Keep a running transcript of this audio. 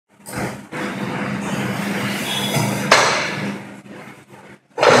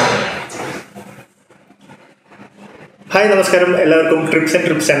Hi നമസ്കാരം, എല്ലാവർക്കും TRIPS and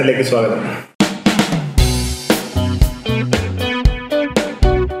TRIPS ചാനലിലേക്ക് സ്വാഗതം.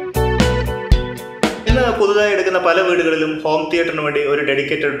 ഇന്ന് പുതുതായി എടുക്കുന്ന പല വീടുകളിലും ഹോം തിയേറ്ററിന് വേണ്ടി ഒരു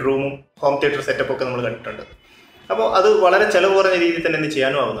ഡെഡിക്കേറ്റഡ് റൂമും ഹോം തിയേറ്റർ സെറ്റപ്പ് ഒക്കെ നമ്മൾ കണ്ടിട്ടുണ്ട്. അപ്പോൾ അത് വളരെ ചിലവ് കുറഞ്ഞ രീതിയിൽ തന്നെ ഇന്ന്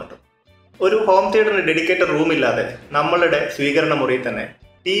ചെയ്യാനും ആവുന്നുണ്ട്. ഒരു ഹോം തിയേറ്ററിന് ഡെഡിക്കേറ്റഡ് റൂം ഇല്ലാതെ നമ്മളുടെ സ്വീകരണ മുറിയിൽ തന്നെ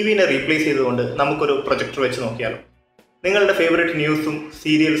ടിവിനെ റീപ്ലേസ് ചെയ്തുകൊണ്ട് നമുക്കൊരു പ്രൊജക്ടർ വെച്ച് നോക്കിയാലോ. നിങ്ങളുടെ ഫേവറേറ്റ് ന്യൂസും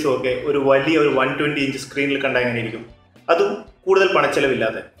സീരിയൽസും ഒക്കെ ഒരു വലിയ 120 ഇഞ്ച് സ്ക്രീനിൽ കണ്ടാൽ എങ്ങനെ ഇരിക്കും? അതും കൂടുതൽ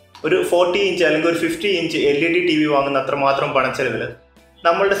പണച്ചെലവില്ലാതെ. ഒരു 40 ഇഞ്ച് അല്ലെങ്കിൽ ഒരു 50 ഇഞ്ച് LED TV വാങ്ങുന്ന അത്രമാത്രം പണച്ചെലവിൽ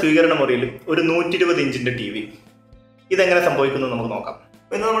നമ്മളുടെ സ്വീകരണ മുറിയിൽ ഒരു 120 ഇഞ്ചിൻ്റെ TV. ഇതെങ്ങനെ സംഭവിക്കുന്നു നമുക്ക് നോക്കാം.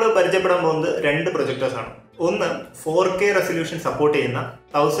 ഇന്ന് നമ്മൾ പരിചയപ്പെടാൻ പോകുന്നത് 2 പ്രൊജക്ടേഴ്സാണ്. ഒന്ന് 4K റെസൊല്യൂഷൻ സപ്പോർട്ട് ചെയ്യുന്ന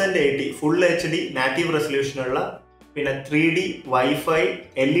 1080 ഫുൾ HD നാറ്റീവ് റെസൊല്യൂഷനുള്ള പിന്നെ 3D വൈഫൈ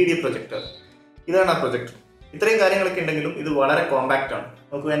LED പ്രൊജക്ടർ. ഇതാണ് ആ പ്രൊജക്ടർ. ഇത്രയും കാര്യങ്ങളൊക്കെ ഉണ്ടെങ്കിലും ഇത് വളരെ കോമ്പാക്റ്റ് ആണ്.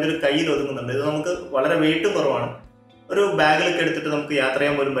 നമുക്ക് എൻ്റെ ഒരു കയ്യിൽ ഒതുങ്ങുന്നുണ്ട്. ഇത് നമുക്ക് വളരെ വെയിറ്റും കുറവാണ്. ഒരു ബാഗിലൊക്കെ എടുത്തിട്ട് നമുക്ക് യാത്ര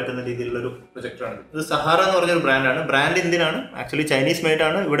ചെയ്യാൻ പോലും പറ്റുന്ന രീതിയിലുള്ളൊരു പ്രൊജക്ടറാണ്. ഇത് സഹാറ എന്ന് പറഞ്ഞൊരു ബ്രാൻഡാണ്. Brand ഇന്ത്യനാണ്, actually Chinese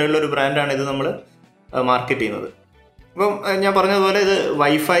മെയ്ഡാണ്. ഇവിടെയുള്ള ഒരു ബ്രാൻഡാണ് ഇത് നമ്മൾ മാർക്കറ്റ് ചെയ്യുന്നത്. അപ്പം ഞാൻ പറഞ്ഞതുപോലെ ഇത്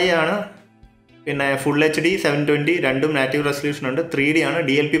വൈഫൈ ആണ്, പിന്നെ ഫുൾ HD 720 രണ്ടും നാറ്റീവ് റെസൊല്യൂഷൻ ഉണ്ട്, 3D ആണ്,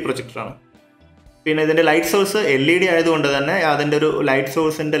 DLP പ്രൊജക്ടറാണ്. പിന്നെ ഇതിൻ്റെ ലൈറ്റ് സോഴ്സ് LED ആയതുകൊണ്ട് തന്നെ അതിൻ്റെ ഒരു ലൈറ്റ്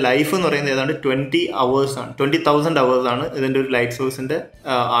സോഴ്സിൻ്റെ ലൈഫ് എന്ന് പറയുന്നത് ഏതാണ്ട് 20,000 hours ആണ് ഇതിൻ്റെ ഒരു ലൈറ്റ് സോഴ്സിൻ്റെ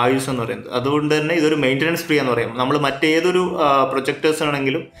ആയുസ് എന്ന് പറയുന്നത്. അതുകൊണ്ട് തന്നെ ഇതൊരു മെയിൻ്റനൻസ് ഫ്രീ എന്ന് പറയും. നമ്മൾ മറ്റേതൊരു പ്രൊജക്ടേഴ്സ്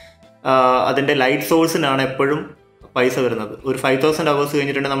ആണെങ്കിലും അതിൻ്റെ ലൈറ്റ് സോഴ്സിനാണ് എപ്പോഴും പൈസ വരുന്നത്. ഒരു 5,000 hours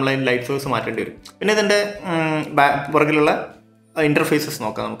കഴിഞ്ഞിട്ടുണ്ടെങ്കിൽ നമ്മൾ അതിൻ്റെ ലൈറ്റ് സോഴ്സ് മാറ്റേണ്ടി വരും. പിന്നെ ഇതിൻ്റെ പുറകിലുള്ള ഇൻ്റർഫേസസ്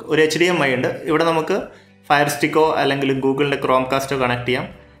നോക്കാം. നമുക്ക് ഒരു HDMI ഉണ്ട്. ഇവിടെ നമുക്ക് ഫയർ സ്റ്റിക്കോ അല്ലെങ്കിൽ ഗൂഗിളിൻ്റെ ക്രോംകാസ്റ്റോ കണക്ട് ചെയ്യാം.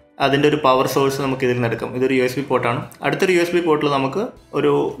 അതിൻ്റെ ഒരു പവർ സോഴ്സ് നമുക്ക് ഇതിൽ നിന്ന് എടുക്കാം. ഇതൊരു USB പോർട്ടാണ്. അടുത്തൊരു USB പോർട്ടിൽ നമുക്ക്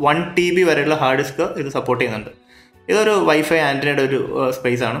ഒരു 1 TB വരെയുള്ള ഹാർഡ് ഡിസ്ക് ഇത് സപ്പോർട്ട് ചെയ്യുന്നുണ്ട്. ഇതൊരു വൈഫൈ ആൻറ്റിനയുടെ ഒരു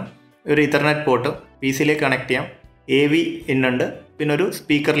സ്പേസ് ആണ്. ഒരു ഇഥർനെറ്റ് പോർട്ട് PC-യിലേക്ക് കണക്ട് ചെയ്യാം. AV ഇൻ ഉണ്ട്. പിന്നെ ഒരു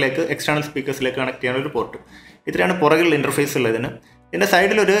സ്പീക്കറിലേക്ക്, എക്സ്റ്റേണൽ സ്പീക്കേഴ്സിലേക്ക് കണക്ട് ചെയ്യാൻ ഒരു പോർട്ട്. ഇത്രയാണ് പുറകിലുള്ള ഇൻ്റർഫേസ് ഉള്ളത്. ഇതിൻ്റെ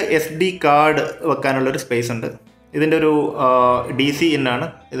സൈഡിലൊരു SD കാർഡ് വെക്കാനുള്ളൊരു സ്പേസ് ഉണ്ട്. ഇതിൻ്റെ ഒരു DC ഇൻ ആണ്.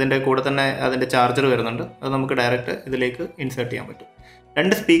 ഇതിൻ്റെ കൂടെ തന്നെ അതിൻ്റെ ചാർജർ വരുന്നുണ്ട്. അത് നമുക്ക് ഡയറക്റ്റ് ഇതിലേക്ക് ഇൻസേർട്ട് ചെയ്യാൻ പറ്റും.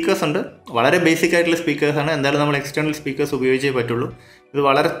 2 സ്പീക്കേഴ്സ് ഉണ്ട്. വളരെ ബേസിക് ആയിട്ടുള്ള സ്പീക്കേഴ്സാണ്. എന്തായാലും നമ്മൾ എക്സ്റ്റേണൽ സ്പീക്കേഴ്സ് ഉപയോഗിച്ചേ പറ്റുള്ളൂ. ഇത്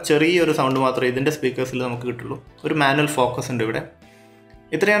വളരെ ചെറിയൊരു സൗണ്ട് മാത്രമേ ഇതിൻ്റെ സ്പീക്കേഴ്സിൽ നമുക്ക് കിട്ടുള്ളൂ. ഒരു മാനുവൽ ഫോക്കസ് ഉണ്ട് ഇവിടെ.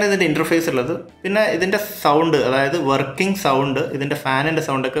 ഇത്രയാണ് ഇതിൻ്റെ ഇൻ്റർഫേസ് ഉള്ളത്. പിന്നെ ഇതിൻ്റെ സൗണ്ട്, അതായത് വർക്കിംഗ് സൗണ്ട്, ഇതിൻ്റെ ഫാനിൻ്റെ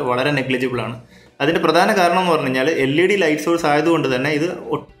സൗണ്ടൊക്കെ വളരെ നെഗ്ലിജിബിളാണ്. അതിൻ്റെ പ്രധാന കാരണം എന്ന് പറഞ്ഞു കഴിഞ്ഞാൽ LED ലൈറ്റ് സോഴ്സ് ആയതുകൊണ്ട് തന്നെ ഇത്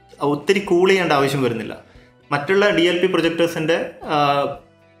ഒത്തിരി കൂൾ ചെയ്യേണ്ട ആവശ്യം വരുന്നില്ല. മറ്റുള്ള DLP പ്രൊജക്ടേഴ്സിൻ്റെ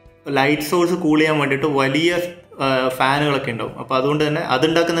ലൈറ്റ് സോഴ്സ് കൂൾ ചെയ്യാൻ വേണ്ടിയിട്ട് വലിയ ഫാനുകളൊക്കെ ഉണ്ടാവും. അപ്പോൾ അതുകൊണ്ട് തന്നെ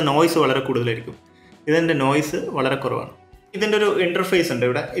അതുണ്ടാക്കുന്ന നോയ്സ് വളരെ കൂടുതലായിരിക്കും. ഇതിൻ്റെ നോയ്സ് വളരെ കുറവാണ്. ഇതിൻ്റെ ഒരു ഇൻ്റർഫേസ് ഉണ്ട്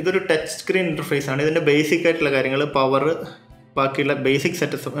ഇവിടെ. ഇതൊരു ടച്ച് സ്ക്രീൻ ഇൻ്റർഫേസ് ആണ്. ഇതിൻ്റെ ബേസിക് ആയിട്ടുള്ള കാര്യങ്ങൾ, പവർ, ബാക്കിയുള്ള ബേസിക്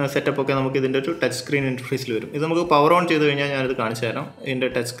സെറ്റപ്പ് ഒക്കെ നമുക്ക് ഇതിൻ്റെ ഒരു ടച്ച് സ്ക്രീൻ ഇൻ്റർഫേസിൽ വരും. ഇത് നമുക്ക് പവർ ഓൺ ചെയ്ത് കഴിഞ്ഞാൽ ഞാനിത് കാണിച്ചു തരാം. ഇതിൻ്റെ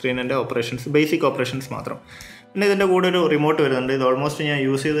ടച്ച് സ്ക്രീനിൻ്റെ ഓപ്പറേഷൻസ്, ബേസിക് ഓപ്പറേഷൻസ് മാത്രം. പിന്നെ ഇതിൻ്റെ കൂടെ ഒരു റിമോട്ട് വരുന്നുണ്ട്. ഇത് ഓൾമോസ്റ്റ് ഞാൻ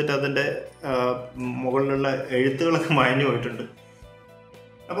യൂസ് ചെയ്തിട്ട് അതിൻ്റെ മുകളിലുള്ള എഴുത്തുകളൊക്കെ മാഞ്ഞു പോയിട്ടുണ്ട്.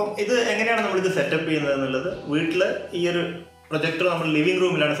 അപ്പം ഇത് എങ്ങനെയാണ് നമ്മളിത് സെറ്റപ്പ് ചെയ്യുന്നത് എന്നുള്ളത്, വീട്ടിൽ ഈ ഒരു പ്രൊജക്ടർ നമ്മൾ ലിവിംഗ്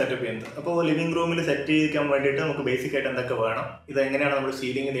റൂമിലാണ് സെറ്റപ്പ് ചെയ്യുന്നത്. അപ്പോൾ ലിവിംഗ് റൂമിൽ സെറ്റ് ചെയ്യിക്കാൻ വേണ്ടിയിട്ട് നമുക്ക് ബേസിക് ആയിട്ട് എന്തൊക്കെ വേണം, ഇത് എങ്ങനെയാണ് നമ്മൾ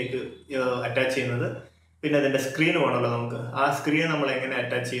സീലിങ്ങിലേക്ക് അറ്റാച്ച് ചെയ്യുന്നത്, പിന്നെ അതിൻ്റെ സ്ക്രീൻ വേണമല്ലോ നമുക്ക്, ആ സ്ക്രീൻ നമ്മൾ എങ്ങനെ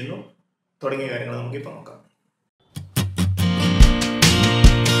അറ്റാച്ച് ചെയ്യുന്നു തുടങ്ങിയ കാര്യങ്ങൾ നമുക്കിപ്പോൾ നോക്കാം.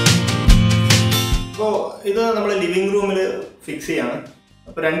 അപ്പോൾ ഇത് നമ്മൾ ലിവിംഗ് റൂമിൽ ഫിക്സ് ചെയ്യാണ്.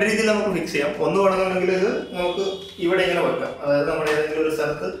 അപ്പോൾ 2 രീതിയിൽ നമുക്ക് ഫിക്സ് ചെയ്യാം. ഒന്ന് വേണമെന്നുണ്ടെങ്കിൽ ഇത് നമുക്ക് ഇവിടെ ഇങ്ങനെ വെക്കാം. അതായത് നമ്മൾ ഏതെങ്കിലും ഒരു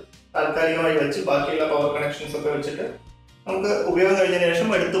സ്ഥലത്ത് താൽക്കാലികമായി വെച്ച് ബാക്കിയുള്ള പവർ കണക്ഷൻസ് ഒക്കെ വെച്ചിട്ട് നമുക്ക് ഉപയോഗം കഴിഞ്ഞതിന് ശേഷം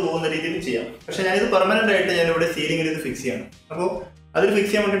എടുത്തു പോകുന്ന രീതിയിൽ ചെയ്യാം. പക്ഷേ ഞാനിത് പെർമനൻ്റ് ആയിട്ട് ഞാനിവിടെ സീലിങ്ങിൽ ഇത് ഫിക്സ് ചെയ്യണം. അപ്പോൾ അതിൽ ഫിക്സ്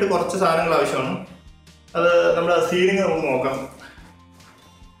ചെയ്യാൻ വേണ്ടിയിട്ട് കുറച്ച് സാധനങ്ങൾ ആവശ്യമാണ്. അത് നമ്മുടെ സീലിംഗ് നമുക്ക് നോക്കാം.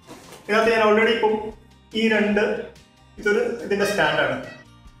 ഇതിനകത്ത് ഞാൻ ഓൾറെഡി ഇപ്പം ഈ ഇതിൻ്റെ സ്റ്റാൻഡാണ്.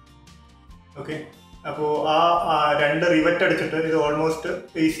 ഓക്കെ, അപ്പോൾ ആ 2 റിവറ്റ് അടിച്ചിട്ട് ഇത് ഓൾമോസ്റ്റ്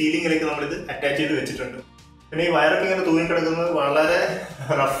ഈ സീലിങ്ങിലേക്ക് നമ്മളിത് അറ്റാച്ച് ചെയ്ത് വെച്ചിട്ടുണ്ട്. പിന്നെ ഈ വയറൊക്കെ ഇങ്ങനെ തൂങ്ങിക്കിടക്കുന്നത് വളരെ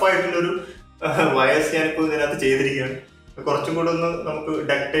റഫായിട്ടുള്ളൊരു വയർസ് ഞാനിപ്പോൾ ഇതിനകത്ത് ചെയ്തിരിക്കുകയാണ്. കുറച്ചും കൂടെ ഒന്ന് നമുക്ക്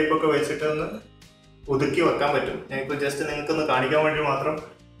ഡക്ട് ടൈപ്പ് ഒക്കെ വെച്ചിട്ട് ഒന്ന് ഒതുക്കി വെക്കാൻ പറ്റും. ഞാനിപ്പോൾ ജസ്റ്റ് നിങ്ങൾക്കൊന്ന് കാണിക്കാൻ വേണ്ടി മാത്രം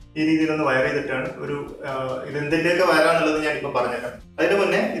ഈ രീതിയിലൊന്ന് വയർ ചെയ്തിട്ടാണ്. ഇതെന്തിൻ്റെയൊക്കെ വയറാന്നുള്ളത് ഞാനിപ്പോൾ പറഞ്ഞേക്കാം. അതിന്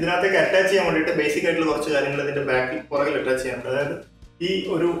മുന്നേ ഇതിനകത്തേക്ക് അറ്റാച്ച് ചെയ്യാൻ വേണ്ടിയിട്ട് ബേസിക് ആയിട്ടുള്ള കുറച്ച് കാര്യങ്ങൾ ഇതിൻ്റെ പുറകിൽ അറ്റാച്ച് ചെയ്യാനുണ്ട്. അതായത് ഈ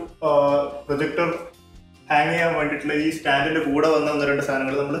ഒരു പ്രൊജക്ടർ ഹാങ് ചെയ്യാൻ വേണ്ടിയിട്ടുള്ള ഈ സ്റ്റാൻഡിൻ്റെ കൂടെ വന്ന 1-2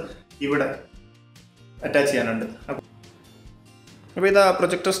 സാധനങ്ങൾ നമ്മൾ ഇവിടെ അറ്റാച്ച് ചെയ്യാനുണ്ട്. അപ്പോൾ ഇത് ആ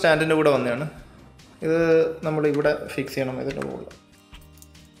പ്രൊജക്ടർ സ്റ്റാൻഡിൻ്റെ കൂടെ വന്നതാണ്. ഇത് നമ്മൾ ഇവിടെ ഫിക്സ് ചെയ്യണം ഇതിൻ്റെ മുകളിൽ.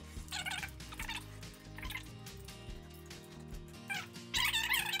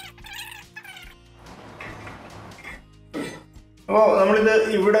 അപ്പോൾ നമ്മളിത്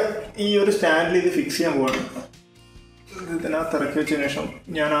ഇവിടെ ഈ ഒരു സ്റ്റാൻഡിൽ ഇത് ഫിക്സ് ചെയ്യാൻ പോവാണ്. ഇതിനകത്ത് ഇറക്കി വെച്ചതിന് ശേഷം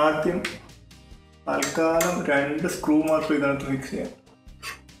ഞാൻ ആദ്യം തൽക്കാലം 2 സ്ക്രൂ മാത്രം ഇതിനകത്ത് ഫിക്സ് ചെയ്യാം.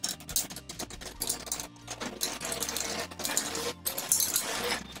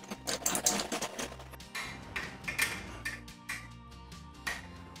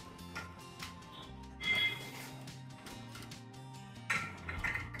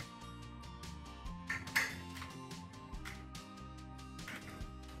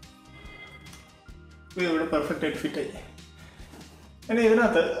 ഇവിടെ പെർഫെക്റ്റ് ആയിട്ട് ഫിറ്റ് ആയി. ഇനി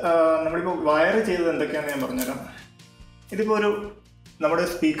ഇതിനകത്ത് നമ്മളിപ്പോൾ വയർ ചെയ്തത് എന്തൊക്കെയാണെന്ന് ഞാൻ പറഞ്ഞുതരാം. ഇതിപ്പോൾ നമ്മുടെ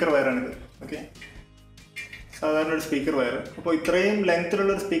സ്പീക്കർ വയറാണിത്. ഓക്കെ, സാധാരണ ഒരു സ്പീക്കർ വയർ. അപ്പോൾ ഇത്രയും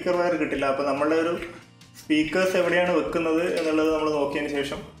ലെങ്ത്തിലുള്ളൊരു സ്പീക്കർ വയർ കിട്ടില്ല. അപ്പോൾ നമ്മളുടെ ഒരു സ്പീക്കേഴ്സ് എവിടെയാണ് വെക്കുന്നത് എന്നുള്ളത് നമ്മൾ നോക്കിയതിന്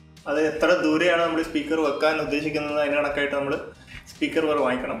ശേഷം അത് എത്ര ദൂരെയാണ് നമ്മൾ സ്പീക്കർ വെക്കാൻ ഉദ്ദേശിക്കുന്നത് അതിന് കണക്കായിട്ട് നമ്മൾ സ്പീക്കർ വയർ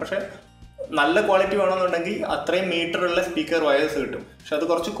വാങ്ങിക്കണം. പക്ഷേ നല്ല ക്വാളിറ്റി വേണമെന്നുണ്ടെങ്കിൽ അത്രയും മീറ്ററുള്ള സ്പീക്കർ വയേഴ്സ് കിട്ടും. പക്ഷെ അത്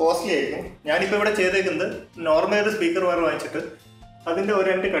കുറച്ച് കോസ്റ്റ്ലി ആയിരിക്കും. ഞാനിപ്പോൾ ഇവിടെ ചെയ്തേക്കുന്നത് നോർമൽ ഒരു സ്പീക്കർ വയർ വാങ്ങിച്ചിട്ട് അതിൻ്റെ ഒരു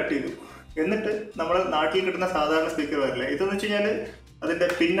എൻഡ് കട്ട് ചെയ്തു. എന്നിട്ട് നമ്മൾ നാട്ടിൽ കിട്ടുന്ന സാധാരണ സ്പീക്കർ വയറില്ല, ഇതെന്ന് വെച്ച് കഴിഞ്ഞാൽ അതിൻ്റെ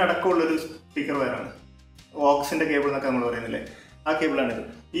പിന്നടക്കമുള്ളൊരു സ്പീക്കർ വയറാണ്. ഓക്സിൻ്റെ കേബിൾ എന്നൊക്കെ നമ്മൾ പറയുന്നില്ലേ, ആ കേബിളാണിത്.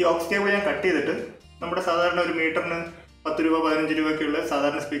 ഈ ഓക്സ് കേബിൾ ഞാൻ കട്ട് ചെയ്തിട്ട് നമ്മുടെ സാധാരണ ഒരു മീറ്ററിന് 10 രൂപ 15 രൂപയൊക്കെയുള്ള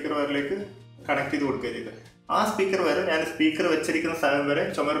സാധാരണ സ്പീക്കർ വയറിലേക്ക് കണക്ട് ചെയ്ത് കൊടുക്കുക ചെയ്ത്. ആ സ്പീക്കർ വയർ ഞാൻ സ്പീക്കർ വെച്ചിരിക്കുന്ന സ്ഥലം വരെ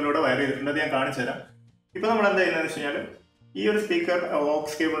ചുമരിലൂടെ വയർ ചെയ്തിട്ടുണ്ട്. അത് ഞാൻ കാണിച്ചു തരാം. ഇപ്പോൾ നമ്മൾ എന്താ ചെയ്യുന്നതെന്ന് വെച്ച് കഴിഞ്ഞാൽ ഈ ഒരു സ്പീക്കർ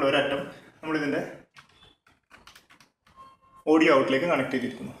ഓക്സ് കേബിളിൻ്റെ ഒരറ്റം നമ്മളിതിൻ്റെ ഓഡിയോ ഔട്ടിലേക്ക് കണക്ട്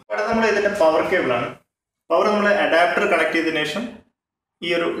ചെയ്തിരിക്കുന്നു. അവിടെ നമ്മൾ ഇതിൻ്റെ പവർ കേബിളാണ്. പവർ നമ്മൾ അഡാപ്റ്റർ കണക്ട് ചെയ്തതിന് ശേഷം ഈ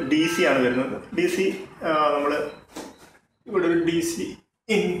ഒരു DC ആണ് വരുന്നത്. DC നമ്മൾ ഇവിടെ ഒരു DC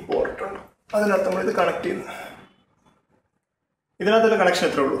ഇമ്പോർട്ട് ഉണ്ട്, അതിനകത്ത് നമ്മളിത് കണക്ട് ചെയ്യുന്നു. ഇതിനകത്തൊരു കണക്ഷൻ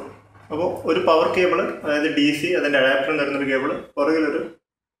എത്രേ ഉള്ളൂ. അപ്പോൾ ഒരു പവർ കേബിൾ, അതായത് DC, അതിൻ്റെ അഡാപ്റ്ററിൽ തരുന്നൊരു കേബിൾ, പുറകിലൊരു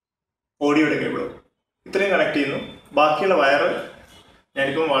ഓഡിയോയുടെ കേബിൾ, ഇത്രയും കണക്ട് ചെയ്യുന്നു. ബാക്കിയുള്ള വയർ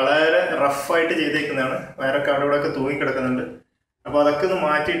ഞാനിപ്പം വളരെ റഫായിട്ട് ചെയ്തേക്കുന്നതാണ്. വയറൊക്കെ അവിടെ ഇവിടെയൊക്കെ തൂങ്ങിക്കിടക്കുന്നുണ്ട്. അപ്പോൾ അതൊക്കെ ഒന്ന്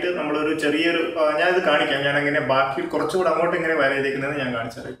മാറ്റിയിട്ട് നമ്മളൊരു ചെറിയൊരു ഞാനിത് കാണിക്കാം. ഞാൻ അങ്ങനെ ബാക്കി കുറച്ചുകൂടെ അങ്ങോട്ട് ഇങ്ങനെ വയർ ചെയ്തേക്കുന്നതെന്ന് ഞാൻ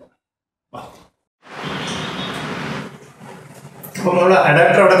കാണിച്ചു തരാം. അപ്പോൾ നമ്മൾ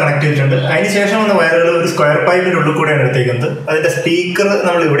അഡാപ്റ്റർ അവിടെ കണക്ട് ചെയ്തിട്ടുണ്ട്. അതിന് ശേഷമുള്ള വയറുകൾ ഒരു സ്ക്വയർ പൈപ്പിൻ്റെ ഉള്ളിൽ കൂടെയാണ് എടുത്തേക്കുന്നത്. അതിൻ്റെ സ്പീക്കർ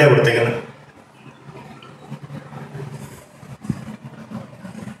നമ്മൾ ഇവിടെയാണ് കൊടുത്തേക്കുന്നത്.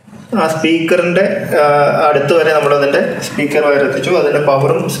 ആ സ്പീക്കറിൻ്റെ അടുത്ത് വരെ നമ്മളതിൻ്റെ സ്പീക്കർ വയർ എത്തിച്ചു. അതിൻ്റെ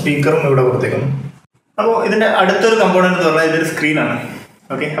പവറും സ്പീക്കറും ഇവിടെ കൊടുത്തേക്കുന്നു. അപ്പോൾ ഇതിൻ്റെ അടുത്തൊരു കമ്പോണൻ്റ് എന്ന് പറഞ്ഞാൽ ഇതൊരു സ്ക്രീനാണ്.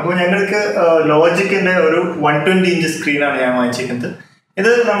 ഓക്കെ, അപ്പോൾ ഞങ്ങൾക്ക് ലോജിക്കിൻ്റെ ഒരു 120 ഇഞ്ച് സ്ക്രീനാണ് ഞാൻ വാങ്ങിച്ചിരിക്കുന്നത്.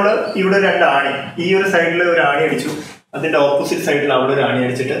 ഇത് നമ്മൾ ഇവിടെ 2 ആണി, ഈ ഒരു സൈഡിൽ ഒരു ആണി അടിച്ചു, അതിൻ്റെ ഓപ്പോസിറ്റ് സൈഡിൽ അവിടെ ഒരു ആണി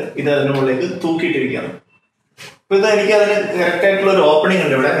അടിച്ചിട്ട് ഇത് അതിൻ്റെ മുകളിലേക്ക് തൂക്കിയിട്ടിരിക്കുകയാണ്. അപ്പോൾ ഇത് എനിക്ക് അതിന് കറക്റ്റായിട്ടുള്ള ഒരു ഓപ്പണിംഗ്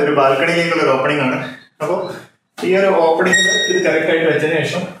ഉണ്ട്. ഇവിടെ ഒരു ബാൽക്കണിയിലേക്കുള്ള ഒരു ഓപ്പണിംഗ് ആണ്. അപ്പോൾ ഈ ഒരു ഓപ്പണിംഗിൽ ഇത് കറക്റ്റായിട്ട് വെച്ചതിന്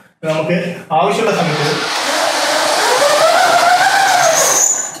ശേഷം നമുക്ക് ആവശ്യമുള്ള സമയത്ത്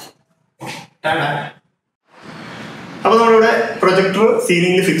അപ്പോൾ നമ്മളിവിടെ പ്രൊജക്ടർ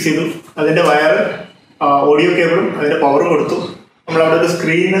സീലിംഗിൽ ഫിക്സ് ചെയ്തു. അതിൻ്റെ വയർ, ഓഡിയോ കേബിളും അതിൻ്റെ പവറും കൊടുത്തു. നമ്മളവിടെ ഒരു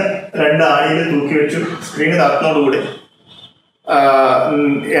സ്ക്രീന് 2 ആണിയിൽ തൂക്കി വെച്ചു. സ്ക്രീന് താത്തുന്നതോടുകൂടി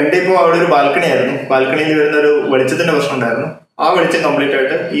എൻ്റെ ഇപ്പോൾ അവിടെ ഒരു ബാൽക്കണി ആയിരുന്നു. ബാൽക്കണിയിൽ വരുന്ന ഒരു വെളിച്ചത്തിൻ്റെ പ്രശ്നം ഉണ്ടായിരുന്നു. ആ വെളിച്ചം കംപ്ലീറ്റ്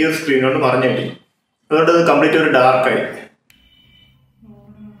ആയിട്ട് ഈ ഒരു സ്ക്രീനോട് മറിഞ്ഞു കിട്ടി. അതുകൊണ്ട് അത് കംപ്ലീറ്റ് ഒരു ഡാർക്കായി.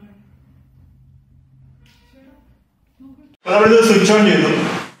 അപ്പോൾ നമ്മളിത് സ്വിച്ച് ഓൺ ചെയ്തു.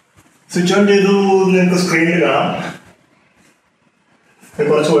 നിങ്ങൾക്ക് സ്ക്രീനിൽ കാണാം.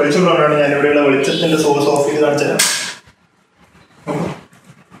 കുറച്ച് വെളിച്ചമുള്ളതുകൊണ്ടാണ് ഞാൻ ഇവിടെയുള്ള വെളിച്ചത്തിൻ്റെ സോഴ്സ് ഓഫ് ചെയ്ത് കാണിച്ചു തരാം.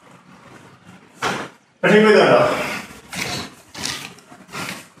 പക്ഷേ ഇപ്പോൾ ഇത് കണ്ടോ,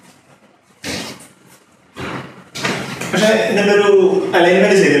 പക്ഷേ ഇതിൻ്റെ ഒരു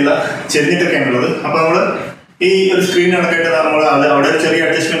അലൈൻമെന്റ് ശരിയല്ല, ചെരിഞ്ഞിട്ടൊക്കെയാണ് ഉള്ളത്. അപ്പോൾ നമ്മൾ ഈ ഒരു സ്ക്രീൻ കണക്കായിട്ട് നമ്മൾ അത് അവിടെ ഒരു ചെറിയ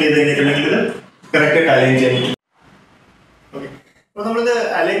അഡ്ജസ്റ്റ്മെന്റ് ചെയ്ത് കഴിഞ്ഞിട്ടുണ്ടെങ്കിൽ ഇത് കറക്റ്റായിട്ട് അലൈൻ ചെയ്യാൻ പറ്റും. ഓക്കെ, അപ്പോൾ നമ്മളിത്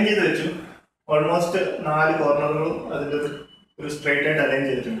അലൈൻ ചെയ്ത് വെച്ചു. ഓൾമോസ്റ്റ് 4 കോർണറുകളും അതിൻ്റെ ഒരു സ്ട്രൈറ്റ് ആയിട്ട് അലൈൻ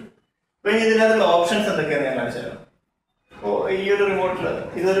ചെയ്തിട്ടുണ്ട്. അപ്പോൾ ഇനി ഇതിനകത്തുള്ള ഓപ്ഷൻസ് എന്തൊക്കെയാണ് ഞാൻ കാണിച്ചു തരാം. അപ്പോൾ ഈ ഒരു റിമോട്ടിൽ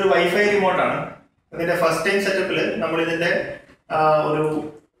ഇതൊരു വൈഫൈ റിമോട്ടാണ്. ഇതിൻ്റെ ഫസ്റ്റ് ടൈം സെറ്റപ്പിൽ നമ്മളിതിൻ്റെ ഒരു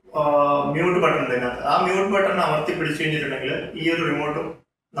മ്യൂട്ട് ബട്ടൺ ഉണ്ട് ഇതിനകത്ത്. ആ മ്യൂട്ട് ബട്ടൺ അമർത്തി പിടിച്ചു കഴിഞ്ഞിട്ടുണ്ടെങ്കിൽ ഈ ഒരു റിമോട്ടും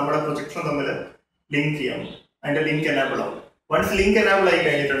നമ്മുടെ പ്രൊജക്ടറും തമ്മിൽ ലിങ്ക് ചെയ്യാം. അതിൻ്റെ ലിങ്ക് എനാബിൾ ആവും. വൺസ് ലിങ്ക് എനാബിൾ ആയി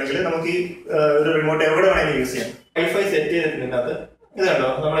കഴിഞ്ഞിട്ടുണ്ടെങ്കിൽ നമുക്ക് ഈ ഒരു റിമോട്ട് എവിടെ വേണമെങ്കിലും യൂസ് ചെയ്യാം. വൈഫൈ സെറ്റ് ചെയ്തിട്ടുണ്ട് ഇതിനകത്ത്. ഇത് കണ്ടോ,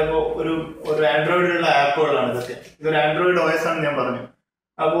 നമ്മളിപ്പോൾ ഒരു ആൻഡ്രോയിഡിലുള്ള ആപ്പുകളാണ് ഇതൊക്കെ. ഇതൊരു ആൻഡ്രോയിഡ് OS ആണ് ഞാൻ പറഞ്ഞു.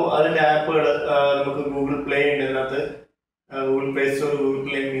 അപ്പോൾ അതിൻ്റെ ആപ്പുകൾ നമുക്ക് ഗൂഗിൾ പ്ലേ ഉണ്ട് ഇതിനകത്ത്. Google play store, Google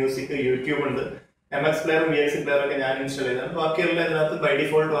play music, YouTube ഉണ്ട്. MX പ്ലെയറും VX പ്ലെയറും ഒക്കെ ഞാൻ ഇൻസ്റ്റാൾ ചെയ്തതാണ്. ബാക്കിയുള്ള ഇതിനകത്ത് ബൈ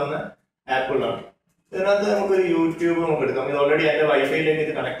ഡിഫോൾട്ട് വന്ന ആപ്പുകളാണ്. ഇതിനകത്ത് നമുക്കൊരു യൂട്യൂബ് നമുക്ക് എടുക്കാം. ഇത് ഓൾറെഡി എൻ്റെ വൈഫൈയിലേക്ക്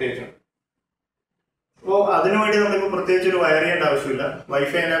ഇത് കണക്ട് ചെയ്തിട്ടുണ്ട്. അപ്പോൾ അതിനുവേണ്ടി നമ്മളിപ്പോൾ പ്രത്യേകിച്ച് ഒരു വയർ ചെയ്യേണ്ട ആവശ്യമില്ല.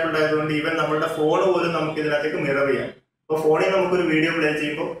 വൈഫൈ എനാബിൾഡ് ആയതുകൊണ്ട് ഈവൻ നമ്മളുടെ ഫോൺ പോലും നമുക്ക് ഇതിനകത്തേക്ക് മിറർ ചെയ്യാം. അപ്പോൾ ഫോണിൽ നമുക്കൊരു വീഡിയോ പ്ലേ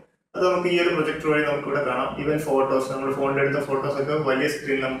ചെയ്യുമ്പോൾ അത് നമുക്ക് ഈ ഒരു പ്രൊജക്ടർ വഴി നമുക്ക് ഇവിടെ കാണാം. ഈവൻ ഫോട്ടോസ്, നമ്മൾ ഫോണിൽ എടുത്ത ഫോട്ടോസ് ഒക്കെ വലിയ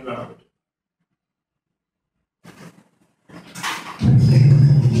സ്ക്രീനിൽ നമുക്ക് കാണാൻ പറ്റും.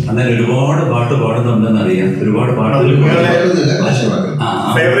 അങ്ങനെ ഒരുപാട് പാട്ട് പാടുന്നുണ്ടെന്ന് അറിയാം. ഒരുപാട് പാട്ടുകൾ,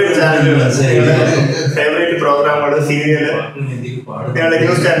 ഫേവറേറ്റ് ചാനലുകൾ, ഫേവറേറ്റ് പ്രോഗ്രാമുകൾ, സീരിയല്, നിങ്ങളുടെ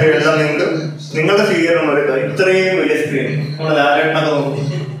ന്യൂസ് ചാനലുകൾ എല്ലാം നിങ്ങൾക്ക് നിങ്ങളുടെ സ്വീകരണം എടുക്കുക. ഇത്രയും വലിയ സ്ക്രീൻ നമ്മൾ ലാലേട്ടനൊക്കെ നോക്കും,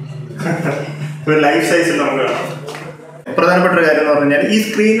 ഒരു ലൈഫ് സൈസിൽ നമുക്ക് കാണാം. പ്രധാനപ്പെട്ട ഒരു കാര്യം എന്ന് പറഞ്ഞാൽ ഈ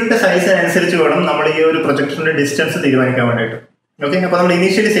സ്ക്രീനിന്റെ സൈസിനനുസരിച്ച് വേണം നമ്മൾ ഈ ഒരു പ്രൊജക്ടറിന്റെ ഡിസ്റ്റൻസ് തീരുമാനിക്കാൻ വേണ്ടിയിട്ട്. ഓക്കെ, അപ്പോൾ നമ്മൾ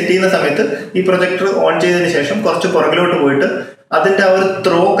ഇനീഷ്യലി സെറ്റ് ചെയ്യുന്ന സമയത്ത് ഈ പ്രൊജക്ടർ ഓൺ ചെയ്തതിന് ശേഷം കുറച്ച് പുറകിലോട്ട് പോയിട്ട് അതിന്റെ ആ ഒരു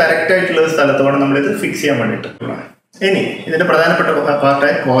ത്രോ കറക്റ്റ് ആയിട്ടുള്ള ഒരു സ്ഥലത്ത് വേണം നമ്മളിത് ഫിക്സ് ചെയ്യാൻ വേണ്ടിയിട്ട്. ഇനി ഇതിന്റെ പ്രധാനപ്പെട്ട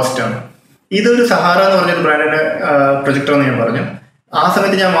പാർട്ടായ കോസ്റ്റ് ആണ്. ഇതൊരു സഹാറ എന്ന് പറഞ്ഞൊരു ബ്രാൻഡിന്റെ പ്രൊജക്ടർ എന്ന് ഞാൻ പറഞ്ഞു. ആ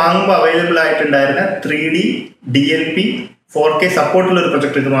സമയത്ത് ഞാൻ വാങ്ങുമ്പോൾ അവൈലബിൾ ആയിട്ടുണ്ടായിരുന്ന 3D DLP 4K സപ്പോർട്ടുള്ള ഒരു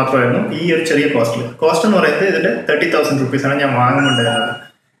പ്രൊജക്ടർ ഇത് മാത്രമായിരുന്നു ഈ ഒരു ചെറിയ കോസ്റ്റിൽ. കോസ്റ്റ് എന്ന് പറയുന്നത് ഇതിന്റെ 30,000 rupees ഞാൻ വാങ്ങുന്നുണ്ടായിരുന്നത്.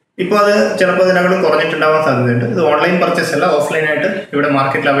 ഇപ്പോൾ അത് ചിലപ്പോൾ ഇതിനകത്തും കുറഞ്ഞിട്ടുണ്ടാവാൻ സാധ്യതയുണ്ട്. ഇത് ഓൺലൈൻ പർച്ചേസ് അല്ല, ഓഫ്ലൈൻ ആയിട്ട് ഇവിടെ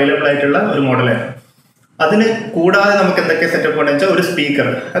മാർക്കറ്റിൽ അവൈലബിൾ ആയിട്ടുള്ള ഒരു മോഡലായിരുന്നു. അതിന് കൂടാതെ നമുക്ക് എന്തൊക്കെ സെറ്റപ്പ് ഉണ്ടെന്ന് വെച്ചാൽ ഒരു സ്പീക്കർ,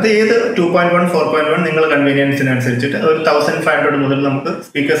 അത് ഏത് 2.1 4.1 നിങ്ങൾ കൺവീനിയൻസിനനുസരിച്ചിട്ട് ഒരു 1500 മുതൽ നമുക്ക്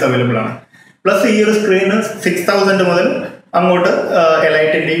സ്പീക്കേഴ്സ് അവൈലബിൾ ആണ്. പ്ലസ് ഈ ഒരു സ്ക്രീന് 6000 മുതൽ അങ്ങോട്ട്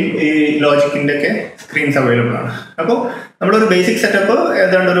എലൈറ്റിന്റെയും ഈ ലോജിക്കിന്റെ ഒക്കെ സ്ക്രീൻസ് അവൈലബിൾ ആണ്. അപ്പോൾ നമ്മളൊരു ബേസിക് സെറ്റപ്പ്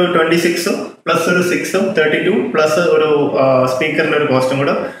ഏതാണ്ട് ഒരു 26 പ്ലസ് ഒരു 6 32 പ്ലസ് ഒരു സ്പീക്കറിന്റെ ഒരു കോസ്റ്റും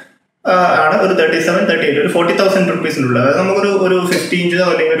കൂടെ ആണ് ഒരു 37 38 ഒരു 40,000 rupeesനുള്ള. അതായത് നമുക്കൊരു 50 ഇഞ്ചോ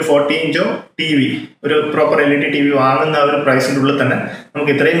അല്ലെങ്കിൽ ഒരു 40 ഇഞ്ചോ TV, ഒരു പ്രോപ്പർ LED TV വാങ്ങുന്ന ഒരു പ്രൈസിൻ്റെ ഉള്ളിൽ തന്നെ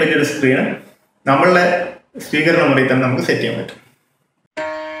നമുക്ക് ഇത്രയും വലിയൊരു സ്ക്രീന് നമ്മളുടെ സ്പീക്കറിന്റെ മുറിയിൽ തന്നെ നമുക്ക് സെറ്റ് ചെയ്യാൻ പറ്റും.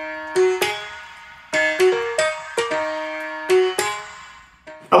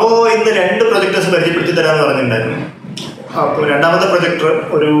 അപ്പോൾ ഇന്ന് 2 പ്രൊജക്ടേഴ്സ് പരിചയപ്പെടുത്തി തരാമെന്ന് പറഞ്ഞിട്ടുണ്ടായിരുന്നു. അപ്പോൾ രണ്ടാമത്തെ പ്രൊജക്ടർ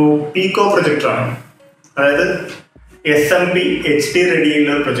ഒരു പീക്കോ പ്രൊജക്ടറാണ്. അതായത് SMP HD റെഡിയുള്ള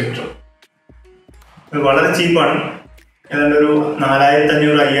ഒരു പ്രൊജക്ടർ. ഇത് വളരെ ചീപ്പാണ്. ഏതാണ്ട് ഒരു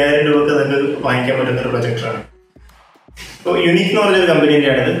 4500-5000 രൂപക്ക് തന്നെ വാങ്ങിക്കാൻ പറ്റുന്ന ഒരു പ്രൊജക്ടറാണ്. ഇപ്പോൾ യുണീക്ക് എന്ന് പറഞ്ഞൊരു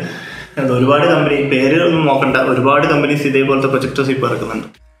കമ്പനീൻ്റെയാണിത്. ഒരുപാട് കമ്പനി പേര് ഒന്നും നോക്കണ്ട, ഒരുപാട് കമ്പനീസ് ഇതേപോലത്തെ പ്രൊജക്ടേഴ്സ് ഇപ്പോൾ ഇറക്കുന്നുണ്ട്.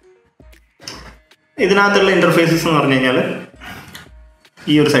 ഇതിനകത്തുള്ള ഇന്റർഫേസസ് എന്ന് പറഞ്ഞു കഴിഞ്ഞാൽ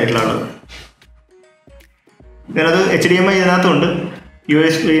ഈ ഒരു സൈഡിലാണുള്ളത്. ഇതിനകത്ത് HDMI ഇതിനകത്തുണ്ട്,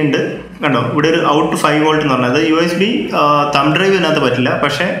 USB ഉണ്ട്. കണ്ടോ, ഇവിടെ ഒരു ഔട്ട് 5 volt എന്ന് പറഞ്ഞത് USB തമ്പ് ഡ്രൈവ് ഇതിനകത്ത് പറ്റില്ല.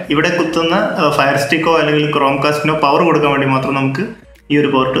 പക്ഷേ ഇവിടെ കുത്തുന്ന ഫയർ സ്റ്റിക്കോ അല്ലെങ്കിൽ ക്രോം കാസ്റ്റിനോ പവർ കൊടുക്കാൻ വേണ്ടി മാത്രം നമുക്ക് ഈ ഒരു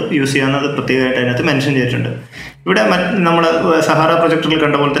പോർട്ട് യൂസ് ചെയ്യാവുന്നത് പ്രത്യേകമായിട്ട് അതിനകത്ത് മെൻഷൻ ചെയ്തിട്ടുണ്ട്. ഇവിടെ നമ്മുടെ സഹാറ പ്രൊജക്ടറിൽ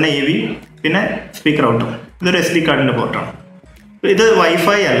കണ്ട പോലെ തന്നെ AV, പിന്നെ സ്പീക്കർ ഔട്ടും. ഇതൊരു SD കാർഡിൻ്റെ പോർട്ടാണ്. ഇത്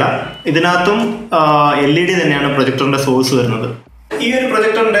വൈഫൈ അല്ല, ഇതിനകത്തും LED തന്നെയാണ് പ്രൊജക്ടറിൻ്റെ സോഴ്സ് വരുന്നത്. ഈ ഒരു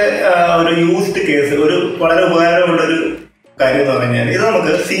പ്രൊജക്ടറിൻ്റെ ഒരു യൂസ്ഡ് കേസ്, ഒരു വളരെ ഉപകാരമുള്ളൊരു കാര്യം എന്ന് പറഞ്ഞാൽ ഇത്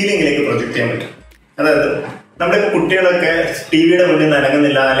നമുക്ക് സീലിംഗിലേക്ക് പ്രൊജക്ട് ചെയ്യാൻ പറ്റും. അതായത് നമ്മുടെ കുട്ടികളൊക്കെ TV-യുടെ മുന്നിൽ നിന്ന്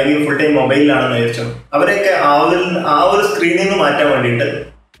അനങ്ങുന്നില്ല, അല്ലെങ്കിൽ ഫുൾ ടൈം മൊബൈലിലാണെന്ന് വിചാരിച്ചു, അവരെയൊക്കെ ആ ഒരു സ്ക്രീനിൽ നിന്ന് മാറ്റാൻ വേണ്ടിയിട്ട്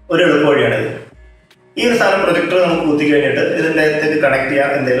ഒരു എളുപ്പ വഴിയാണിത്. ഈ ഒരു സാധനം പ്രൊജക്ടർ നമുക്ക് കുത്തി കഴിഞ്ഞിട്ട് ഇതിൻ്റെ അകത്തേക്ക് കണക്ട്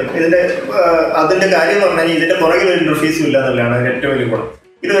ചെയ്യാം എന്തെങ്കിലും. അതിൻ്റെ കാര്യം എന്ന് പറഞ്ഞാൽ ഇതിൻ്റെ പുറകിൽ ഒരു ഇന്റർഫേസും ഇല്ല എന്നുള്ളതാണ് ഏറ്റവും വലിയ ഗുണം.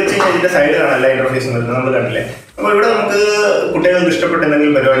 ഇത് വെച്ച് കഴിഞ്ഞാൽ ഇതിൻ്റെ സൈഡിലാണ് എല്ലാ ഇന്റർഫേസും വരുന്നത്, നമ്മൾ കണ്ടില്ലേ. അപ്പോൾ ഇവിടെ നമുക്ക് കുട്ടികൾക്ക് ഇഷ്ടപ്പെട്ട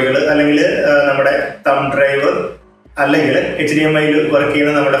എന്തെങ്കിലും പരിപാടികൾ, അല്ലെങ്കിൽ നമ്മുടെ തമ്പ് ഡ്രൈവ്, അല്ലെങ്കിൽ HDMI-ൽ വർക്ക്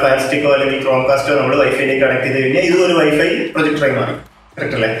ചെയ്യുന്ന നമ്മുടെ ഫയർ സ്റ്റിക്കോ അല്ലെങ്കിൽ ക്രോം കാസ്റ്റോ നമ്മൾ വൈഫൈയിലേക്ക് കണക്ട് ചെയ്ത് കഴിഞ്ഞാൽ ഇത് ഒരു വൈഫൈ പ്രൊജക്ടറായി മാറി.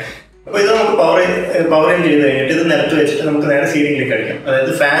 കറക്റ്റ് അല്ലേ? അപ്പോൾ ഇത് നമുക്ക് പവർ ഇൻ ചെയ്ത് കഴിഞ്ഞിട്ട് ഇത് നിലത്ത് വെച്ചിട്ട് നമുക്ക് നേരെ സീലിംഗിലേക്ക് അടിക്കാം.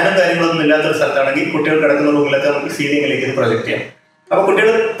 അതായത് ഫാനും കാര്യങ്ങളൊന്നും ഇല്ലാത്തൊരു സ്ഥലത്താണെങ്കിൽ കുട്ടികൾ കിടക്കുന്ന റൂമിലൊക്കെ നമുക്ക് സീലിംഗിലേക്ക് ഇത് പ്രൊജക്ട് ചെയ്യാം. അപ്പോൾ കുട്ടികൾ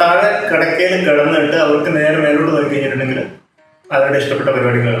താഴെ കിടക്കയിലും കിടന്നിട്ട് അവർക്ക് നേരെ മേലോട്ട് നോക്കി കഴിഞ്ഞിട്ടുണ്ടെങ്കിൽ അവരുടെ ഇഷ്ടപ്പെട്ട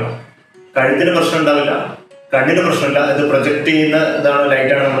പരിപാടികൾ കാണാം. കഴുത്തിന് പ്രശ്നം ഉണ്ടാവില്ല, കണ്ണിന് പ്രശ്നമില്ല. ഇത് പ്രൊജക്ട് ചെയ്യുന്ന ഇതാണ്,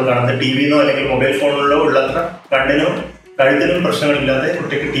 ലൈറ്റാണ് നമ്മൾ കാണുന്നത്. TV-ന്നോ അല്ലെങ്കിൽ മൊബൈൽ ഫോണിലോ ഉള്ളത്ര കണ്ണിനും കഴുത്തിനും പ്രശ്നങ്ങളില്ലാതെ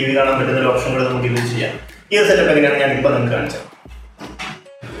കുട്ടിക്ക് TV കാണാൻ പറ്റുന്ന ഒരു ഓപ്ഷൻ കൂടെ നമുക്ക് ഇത് ചെയ്യാം. ഈ ഒരു സെറ്റപ്പ് എങ്ങനെയാണ് ഞാനിപ്പോൾ നിങ്ങൾക്ക് കാണിച്ചത്.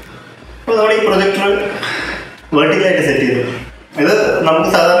 അപ്പോൾ നമ്മുടെ ഈ പ്രൊജക്ടർ വെർട്ടിക്കലായിട്ട് സെറ്റ് ചെയ്തു. ഇത് നമുക്ക്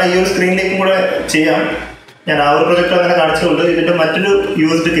സാധാരണ ഈ ഒരു സ്ക്രീനിലേക്കും കൂടെ ചെയ്യാം. ഞാൻ ആ ഒരു പ്രൊജക്ടർ അങ്ങനെ കാണിച്ചുകൊണ്ട് ഇതിൻ്റെ മറ്റൊരു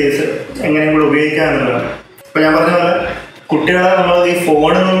യൂസ്ഡ് കേസ് എങ്ങനെയും കൂടെ ഉപയോഗിക്കാം എന്നുള്ളതാണ്. ഇപ്പോൾ ഞാൻ പറഞ്ഞ പോലെ കുട്ടികളെ നമ്മൾ ഈ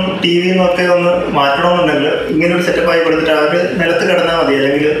ഫോണിൽ നിന്നും TV-ന്നും ഒക്കെ ഒന്ന് മാറ്റണമെന്നുണ്ടെങ്കിൽ ഇങ്ങനെ ഒരു സെറ്റപ്പായി കൊടുത്തിട്ട് അവർ നിലത്ത് കിടന്നാൽ മതി.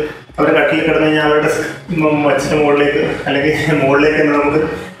 അല്ലെങ്കിൽ അവരുടെ കട്ടിൽ കിടന്നു കഴിഞ്ഞാൽ അവരുടെ മച്ചിൻ്റെ മുകളിലേക്ക് അല്ലെങ്കിൽ മുകളിലേക്ക് തന്നെ നമുക്ക്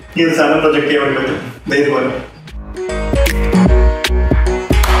ഈ ഒരു സാധനം പ്രൊജക്ട് ചെയ്യാൻ വേണ്ടി പറ്റും. ഇതേപോലെ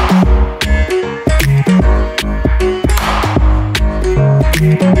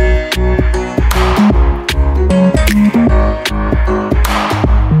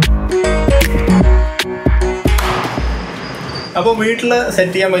അപ്പോൾ വീട്ടിൽ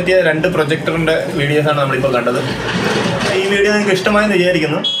സെറ്റ് ചെയ്യാൻ പറ്റിയ 2 പ്രൊജക്ടറിൻ്റെ വീഡിയോസാണ് നമ്മളിപ്പോൾ കണ്ടത്. ഈ വീഡിയോ നിങ്ങൾക്ക് ഇഷ്ടമായെന്ന്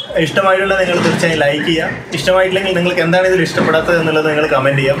വിചാരിക്കുന്നു. ഇഷ്ടമായിട്ടുള്ള നിങ്ങൾ തീർച്ചയായും ലൈക്ക് ചെയ്യുക. ഇഷ്ടമായിട്ടില്ലെങ്കിൽ നിങ്ങൾക്ക് എന്താണ് ഇതിൽ ഇഷ്ടപ്പെടാത്തത് എന്നുള്ളത് നിങ്ങൾ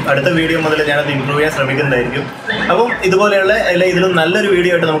കമൻറ്റ് ചെയ്യാം. അടുത്ത വീഡിയോ മുതൽ ഞാനത് ഇമ്പ്രൂവ് ചെയ്യാൻ ശ്രമിക്കുന്നതായിരിക്കും. അപ്പം ഇതുപോലെയുള്ള ഇതിലും നല്ലൊരു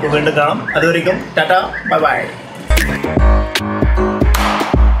വീഡിയോ ആയിട്ട് നമുക്ക് വീണ്ടും കാണാം. അതുവരെയും ടാറ്റ, ബൈ ബൈ.